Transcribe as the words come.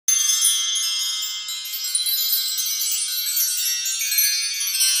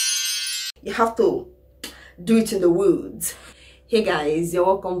you have to do it in the woods. Hey guys, you're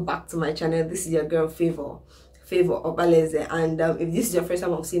welcome back to my channel. This is your girl Favour Okpaleze, and if this is your first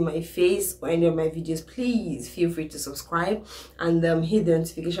time of seeing my face or any of my videos, please feel free to subscribe and hit the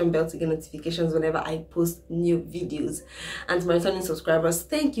notification bell to get notifications whenever I post new videos. And to my returning subscribers,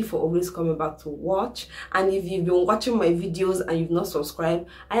 thank you for always coming back to watch. And if you've been watching my videos and you've not subscribed,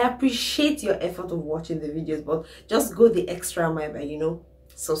 I appreciate your effort of watching the videos, but just go the extra mile by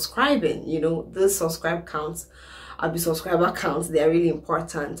subscribing. Those subscribe counts, subscriber counts, they are really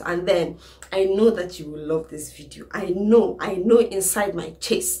important. And then I know that you will love this video. I know inside my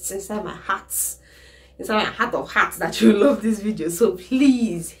chest, inside my heart of hearts, that you love this video. So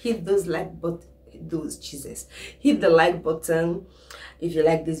please hit those like button, hit the like button if you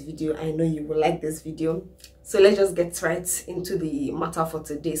like this video. I know you will like this video. So let's just get right into the matter for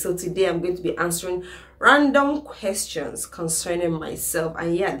today. So today I'm going to be answering random questions concerning myself.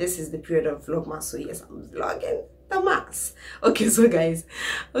 And yeah, this is the period of Vlogmas, so yes, I'm vlogging the mass. Okay, so guys,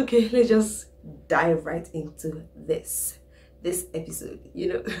 let's just dive right into this episode.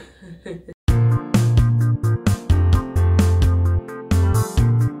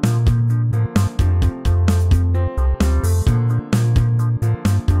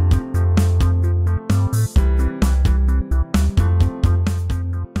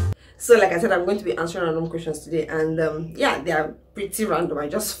 So like I said, I'm going to be answering random questions today, and yeah, they are pretty random. I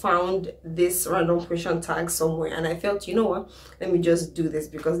just found this random question tag somewhere and I felt, you know what, let me just do this,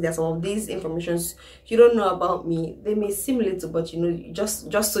 because there are some of these informations you don't know about me. They may seem little, but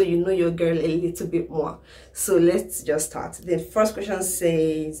just so you know your girl a little bit more. So let's just start. The first question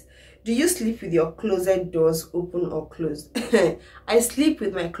says, do you sleep with your closet doors open or closed? I sleep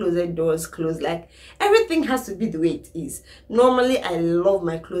with my closet doors closed. Like, everything has to be the way it is. Normally, I love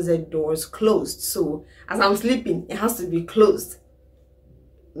my closet doors closed. So, as I'm sleeping, it has to be closed.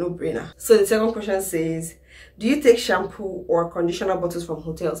 No brainer. So, the second question says, do you take shampoo or conditioner bottles from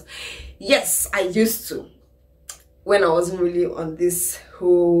hotels? Yes, I used to, when I wasn't really on this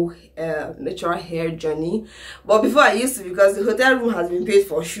whole natural hair journey. But before, I used to, because the hotel room has been paid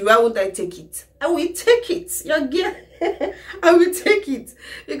for. Why would I take it? I will take it. Your gear. I will take it,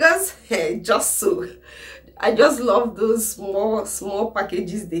 because just so. I just love those small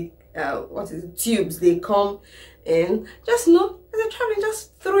packages. They tubes they come in. Just as a traveling,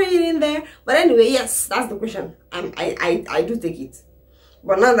 just throw it in there. But anyway, yes, that's the question. I do take it.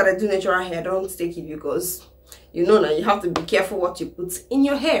 But now that I do natural hair, I don't take it, because now you have to be careful what you put in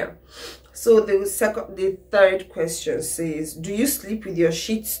your hair. So the third question says, do you sleep with your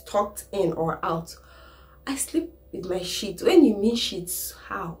sheets tucked in or out? I sleep with my sheets. When you mean sheets,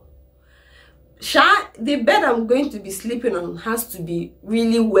 how? The bed I'm going to be sleeping on has to be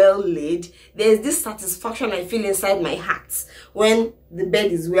really well laid. There's this satisfaction I feel inside my heart when the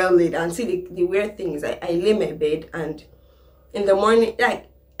bed is well laid. And see, the weird thing is, I lay my bed, and in the morning, like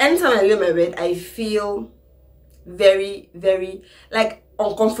anytime I lay my bed, I feel very, very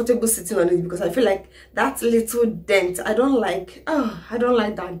uncomfortable sitting on it, because I feel like that little dent, I don't like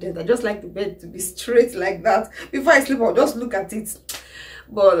that dent. I just like the bed to be straight like that. Before I sleep, I'll just look at it.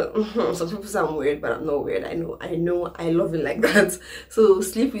 But some people say I'm weird, but I'm not weird. I know I love it like that. So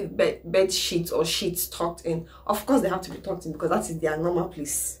sleep with bed sheets or sheets tucked in. Of course they have to be tucked in, because that is their normal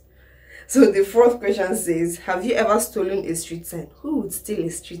place. So the fourth question says, have you ever stolen a street sign? Who would steal a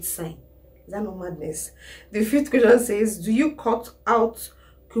street sign? Is that no madness? The fifth question says, do you cut out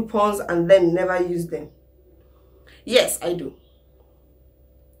coupons and then never use them? Yes, I do.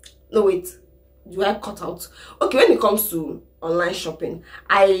 No, wait. Do I cut out? Okay, when it comes to online shopping,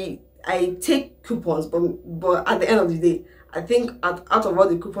 I take coupons, but at the end of the day, I think out of all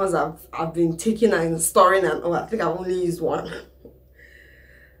the coupons I've been taking and storing and all, I think I've only used one.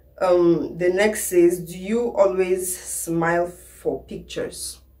 The next says, do you always smile for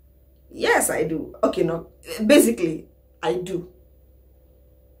pictures? Yes, I do. Okay, no, basically I do.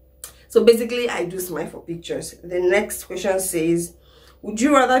 So basically I do smile for pictures. The next question says, would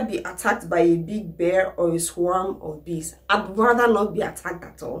you rather be attacked by a big bear or a swarm of bees? I'd rather not be attacked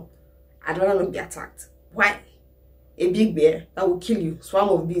at all. I'd rather not be attacked. Why? A big bear that will kill you, swarm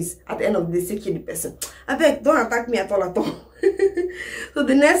of bees, at the end of the day, kill the person. I beg, don't attack me at all. So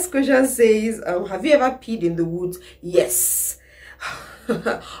the next question says, have you ever peed in the woods? Yes.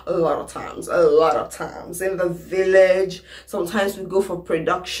 a lot of times in the village. Sometimes we go for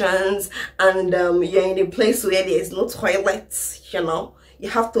productions, and you're in a place where there is no toilets. You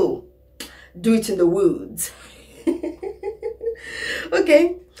have to do it in the woods.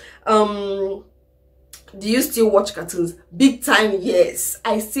 Okay. Do you still watch cartoons? Big time, yes.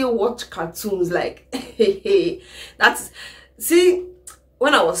 I still watch cartoons. Like, that's, see,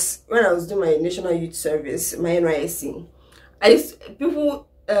 when I was doing my national youth service, my NYSC, people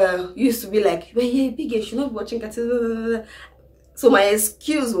used to be like, well, yeah, big, you should not be watching cartoons. So my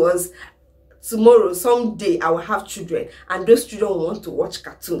excuse was, tomorrow, someday, I will have children, and those children want to watch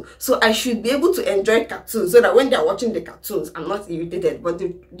cartoons. So I should be able to enjoy cartoons, so that when they are watching the cartoons, I'm not irritated. But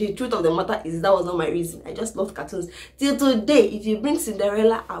the truth of the matter is, that was not my reason. I just love cartoons. Till today, if you bring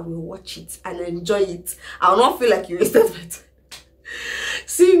Cinderella, I will watch it and enjoy it. I will not feel like you wasted my time.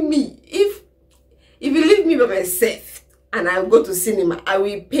 See me, if you leave me by myself and I go to cinema, I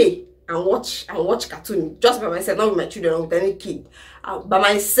will pay and watch cartoon just by myself, not with my children or with any kid. By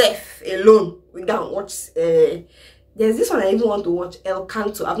myself alone, we go and watch. There's this one I even want to watch, El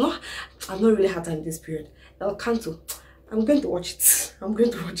Canto. I've not really had time this period. El Canto, I'm going to watch it. I'm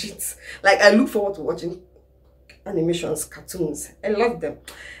going to watch it. Like, I look forward to watching animations, cartoons. I love them.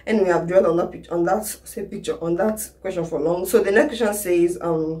 Anyway, I've dwelled on that question for long. So the next question says,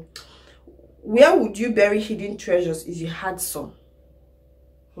 where would you bury hidden treasures if you had some?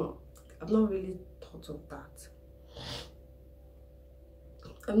 I've not really thought of that.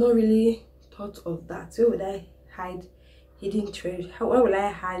 I've not really thought of that. Where would I hide hidden treasure? Where will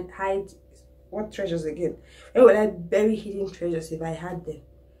I hide what treasures again? Where would I bury hidden treasures if I had them?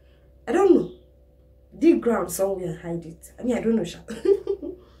 I don't know. Dig ground somewhere and hide it. I mean, I don't know.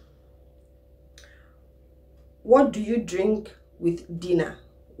 What do you drink with dinner?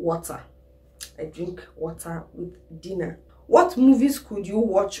 Water. I drink water with dinner. What movies could you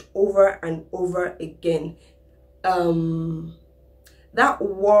watch over and over again? That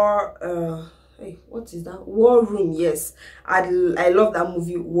War, what is that? War Room. Yes, I love that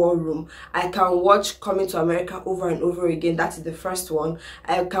movie, War Room. I can watch Coming to America over and over again. That is the first one.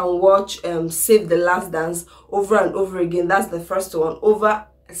 I can watch Save the Last Dance over and over again. That's the first one.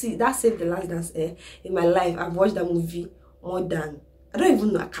 See, that Save the Last Dance, in my life, I've watched that movie more than, I don't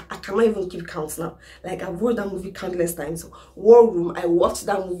even know, I cannot even keep counts now. Like, I've watched that movie countless times. So, War Room, I watched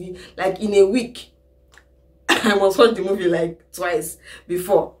that movie like in a week. I must watch the movie like twice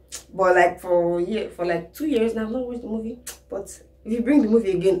before. But like for like 2 years now, I've not watched the movie. But if you bring the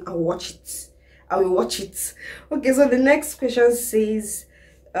movie again, I'll watch it. I will watch it. Okay, so the next question says,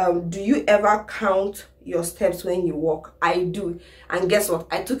 do you ever count your steps when you walk? I do. And guess what?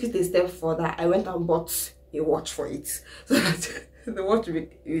 I took it a step further. I went and bought a watch for it. So that the watch will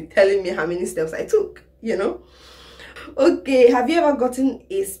be telling me how many steps I took, you know. Okay, have you ever gotten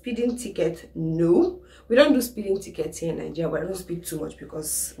a speeding ticket? No, we don't do speeding tickets here in Nigeria, but I don't speed too much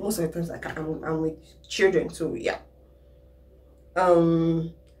because most of the times I'm with children, so yeah.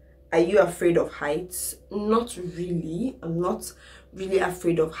 Are you afraid of heights? Not really. I'm not really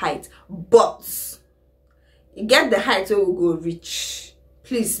afraid of heights, but you get the height where we go reach,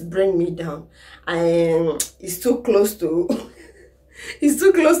 please bring me down. It's too close to it's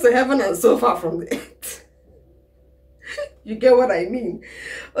too close to heaven and so far from the earth. You get what I mean?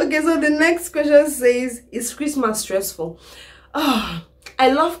 Okay, so the next question says, is Christmas stressful? I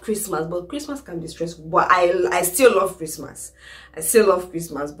love Christmas, but Christmas can be stressful. But I still love Christmas. I still love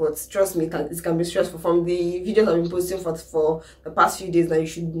Christmas, but trust me, it can be stressful. From the videos I've been posting for the past few days now, you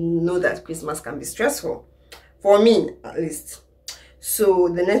should know that Christmas can be stressful. For me, at least. So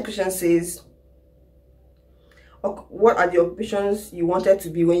the next question says, what are the occupations you wanted to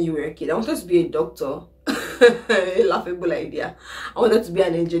be when you were a kid? I wanted to be a doctor. Laughable idea. I wanted to be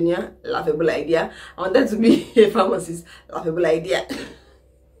an engineer. Laughable idea. I wanted to be a pharmacist. Laughable idea.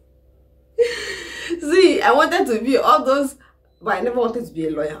 See, I wanted to be all those, but I never wanted to be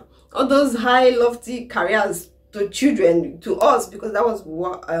a lawyer. All those high, lofty careers to children, to us, because that was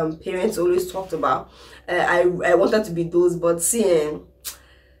what parents always talked about. I wanted to be those, but see,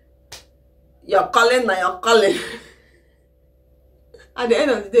 you're calling now, you're calling. At the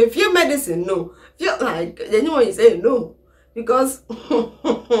end of the day, fear medicine, no. Feel like anyone is saying no, because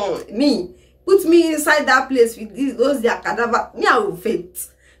me, put me inside that place with those their cadaver, me, I will faint.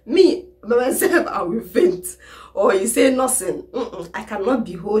 Me by myself, I will faint. Or you say nothing. I cannot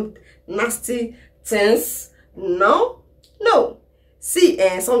behold nasty things. No. See,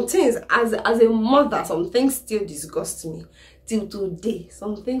 some things as a mother, some things still disgust me till today.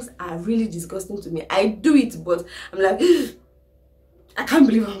 Some things are really disgusting to me. I do it, but I'm like, I can't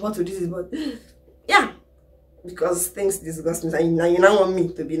believe I'm about to do this, but yeah, because things disgust me. And you now want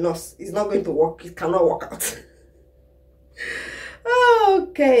me to be nurse. It's not going to work. It cannot work out.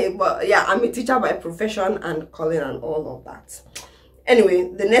 Okay, but yeah, I'm a teacher by profession and calling and all of that.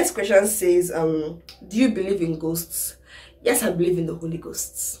 Anyway, the next question says, do you believe in ghosts? Yes, I believe in the Holy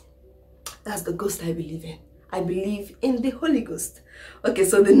Ghosts. That's the ghost I believe in. I believe in the Holy Ghost. Okay,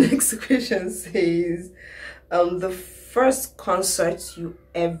 so the next question says, The first concert you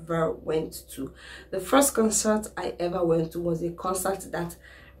ever went to. The first concert I ever went to was a concert that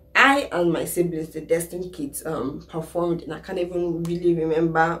I and my siblings, the Destined Kids, performed, and I can't even really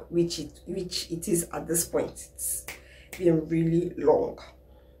remember which it is at this point. It's been really long.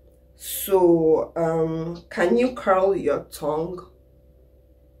 So can you curl your tongue?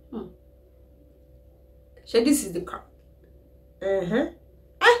 So this is the curl. Yeah,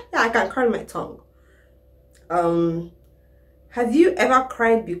 I can curl my tongue. Have you ever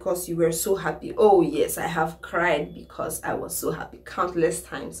cried because you were so happy? Oh yes, I have cried because I was so happy. Countless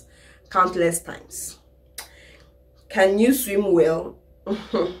times. Can you swim well?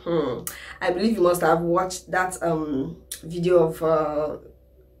 I believe you must have watched that video of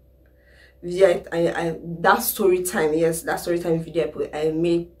that story time. Yes, that story time video I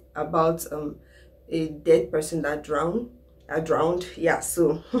made about a dead person that drowned. Yeah,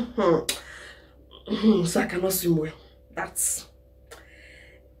 so so I cannot swim well. That's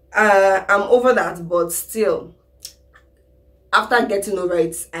I'm over that, but still, after getting over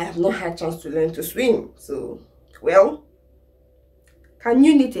it, I have not had a chance to learn to swim. So, well, can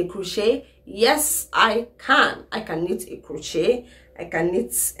you knit a crochet? Yes, I can. I can knit a crochet. I can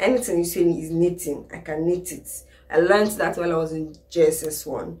knit anything you say is knitting. I can knit it. I learned that while I was in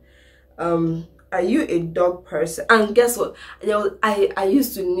JSS1. Are you a dog person? And guess what? I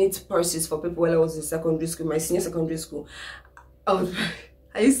used to knit purses for people while I was in secondary school, my senior secondary school.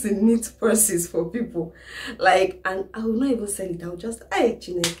 I used to knit purses for people, like, and I would not even sell it. I would just,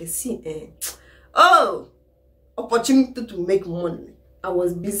 oh, opportunity to make money. I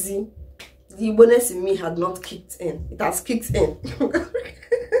was busy. The bonus in me had not kicked in. It has kicked in.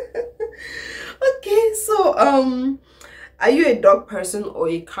 Okay, so are you a dog person or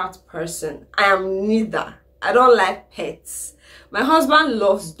a cat person? I am neither. I don't like pets. My husband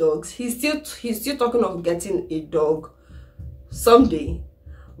loves dogs. He's still talking of getting a dog someday,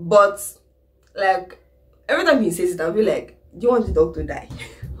 but like every time he says it, I'll be like, do you want the dog to die?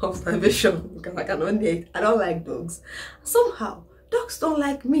 Observation, because I cannot date. I don't like dogs. Somehow dogs don't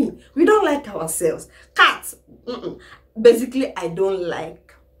like me. We don't like ourselves. Cats, basically I don't like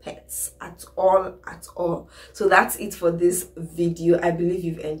pets at all. So that's it for this video. I believe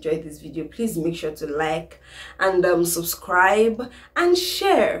you've enjoyed this video. Please make sure to like and subscribe and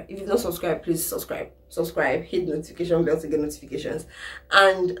share. If you've not subscribed, please subscribe, hit the notification bell to get notifications,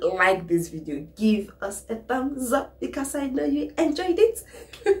 and like this video. Give us a thumbs up because I know you enjoyed it.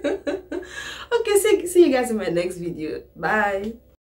 Okay, see you guys in my next video. Bye.